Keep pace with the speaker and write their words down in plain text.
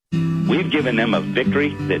We've given them a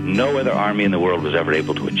victory that no other army in the world was ever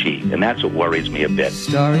able to achieve, and that's what worries me a bit.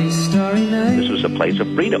 Starry, starry night. This was a place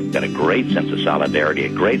of freedom. Got a great sense of solidarity, a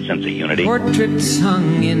great sense of unity. Portraits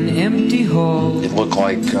hung in empty halls. It looked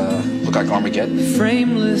like Armageddon.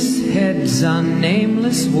 Frameless heads on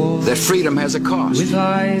nameless walls. That freedom has a cost. With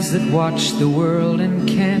eyes that watch the world and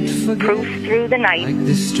can't forget. Proof through the night. Like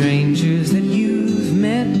the strangers that you've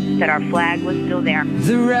met. That our flag was still there.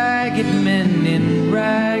 The ragged men in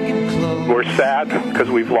ragged clothes. We're sad because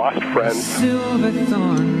we've lost friends. A silver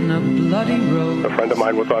thorn, a bloody rose. A friend of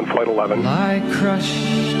mine was on Flight 11. Lie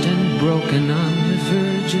crushed and broken on the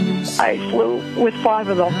Virgin's. I flew with 5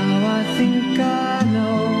 of them. Now I think I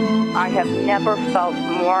know. I have never felt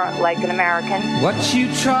more like an American. What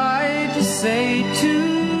you tried to say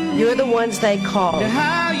to. You're the ones they called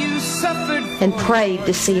How you suffered and prayed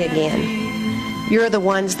to see again. You're the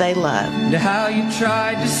ones they loved. How you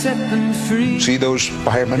tried to set them free. See those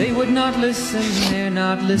firemen? They would not listen, they're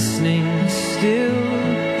not listening still.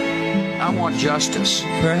 I want justice.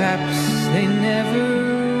 Perhaps they never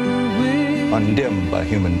will. Undimmed by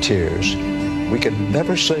human tears, we could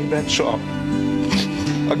never sing that song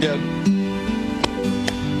again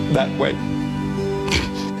that way.